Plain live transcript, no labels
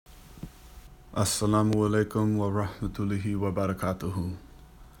Assalamu alaikum wa rahmatullahi wa barakatuhu.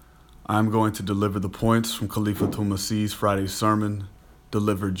 I'm going to deliver the points from Khalifatul Masih's Friday sermon,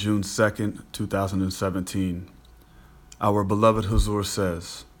 delivered June 2nd, 2017. Our beloved Huzur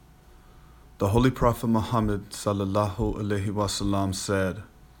says, the Holy Prophet Muhammad sallallahu alaihi wasallam said,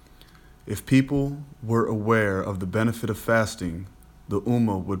 if people were aware of the benefit of fasting, the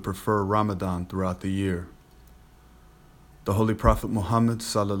Ummah would prefer Ramadan throughout the year. The Holy Prophet Muhammad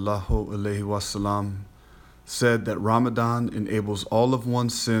sallallahu alaihi wasallam said that Ramadan enables all of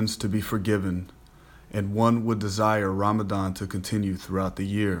one's sins to be forgiven, and one would desire Ramadan to continue throughout the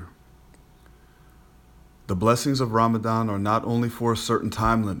year. The blessings of Ramadan are not only for a certain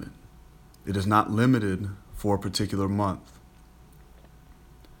time limit. It is not limited for a particular month.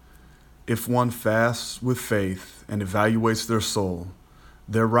 If one fasts with faith and evaluates their soul,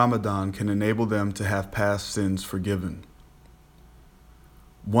 their Ramadan can enable them to have past sins forgiven.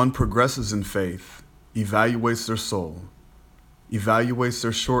 One progresses in faith, evaluates their soul, evaluates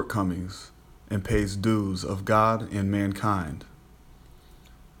their shortcomings, and pays dues of God and mankind.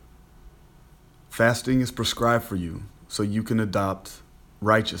 Fasting is prescribed for you so you can adopt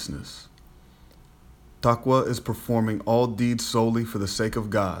righteousness. Taqwa is performing all deeds solely for the sake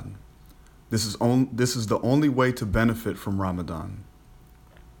of God. This is the only way to benefit from Ramadan.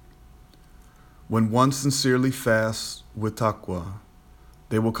 When one sincerely fasts with taqwa,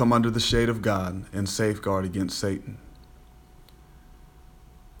 they will come under the shade of God and safeguard against Satan.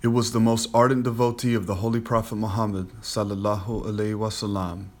 It was the most ardent devotee of the Holy Prophet Muhammad sallallahu alaihi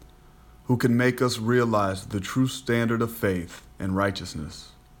wasallam who can make us realize the true standard of faith and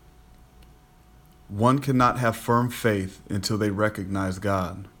righteousness. One cannot have firm faith until they recognize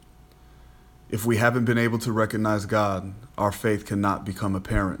God. If we haven't been able to recognize God, our faith cannot become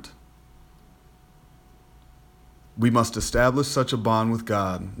apparent. We must establish such a bond with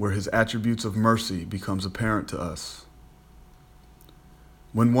God where His attributes of mercy becomes apparent to us.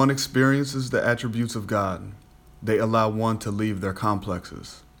 When one experiences the attributes of God, they allow one to leave their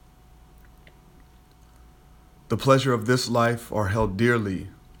complexes. The pleasure of this life are held dearly,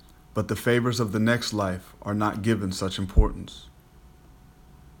 but the favors of the next life are not given such importance.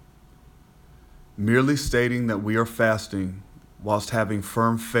 Merely stating that we are fasting whilst having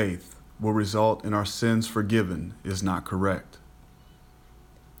firm faith will result in our sins forgiven is not correct.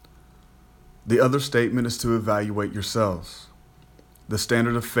 The other statement is to evaluate yourselves. The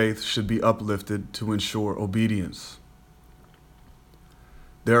standard of faith should be uplifted to ensure obedience.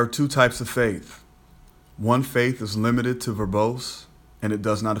 There are two types of faith. One faith is limited to verbose, and it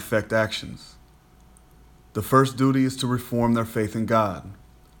does not affect actions. The first duty is to reform their faith in God,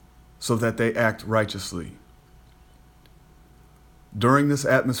 so that they act righteously. During this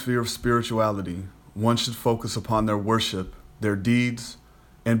atmosphere of spirituality, one should focus upon their worship, their deeds,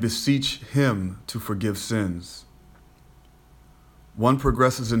 and beseech Him to forgive sins. One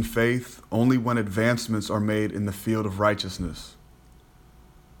progresses in faith only when advancements are made in the field of righteousness.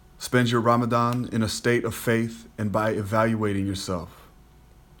 Spend your Ramadan in a state of faith and by evaluating yourself.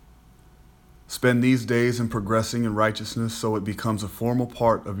 Spend these days in progressing in righteousness so it becomes a formal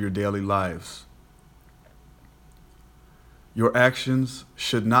part of your daily lives. Your actions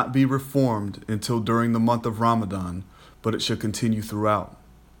should not be reformed until during the month of Ramadan, but it should continue throughout.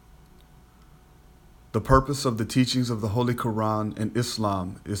 The purpose of the teachings of the Holy Quran and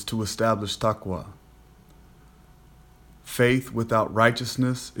Islam is to establish taqwa. Faith without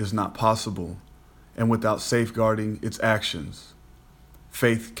righteousness is not possible, and without safeguarding its actions,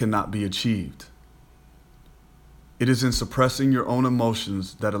 faith cannot be achieved. It is in suppressing your own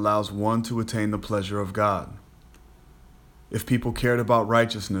emotions that allows one to attain the pleasure of God. If people cared about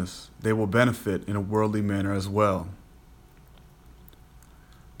righteousness, they will benefit in a worldly manner as well.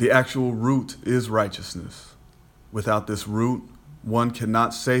 The actual root is righteousness. Without this root, one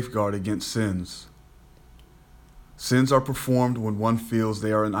cannot safeguard against sins. Sins are performed when one feels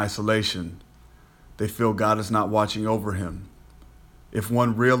they are in isolation. They feel God is not watching over him. If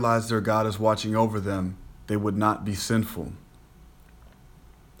one realized their God is watching over them, they would not be sinful.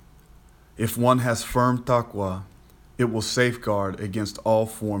 If one has firm taqwa, it will safeguard against all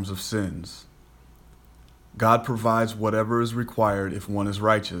forms of sins. God provides whatever is required if one is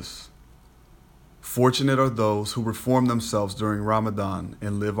righteous. Fortunate are those who reform themselves during Ramadan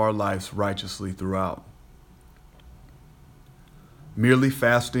and live our lives righteously throughout. Merely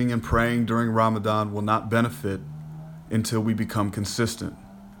fasting and praying during Ramadan will not benefit until we become consistent.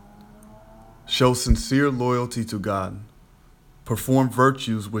 Show sincere loyalty to God. Perform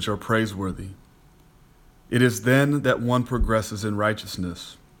virtues which are praiseworthy. It is then that one progresses in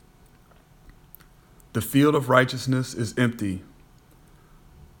righteousness. The field of righteousness is empty.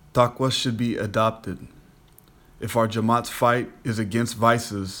 Taqwa should be adopted. If our Jamaat's fight is against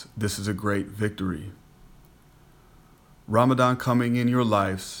vices, this is a great victory. Ramadan coming in your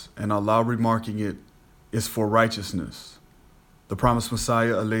lives and Allah remarking it is for righteousness. The promised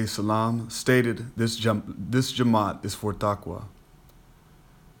Messiah alayhi salam stated this Jamaat is for Taqwa.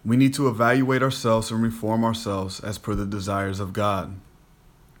 We need to evaluate ourselves and reform ourselves as per the desires of God.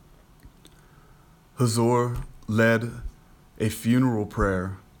 Huzur led a funeral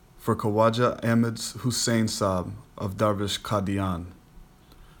prayer for Khawaja Ahmed Hussain Saab of Darvish Qadian.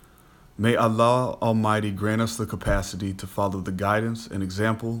 May Allah Almighty grant us the capacity to follow the guidance and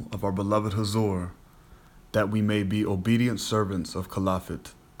example of our beloved Huzur, that we may be obedient servants of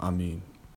Caliphate. Ameen.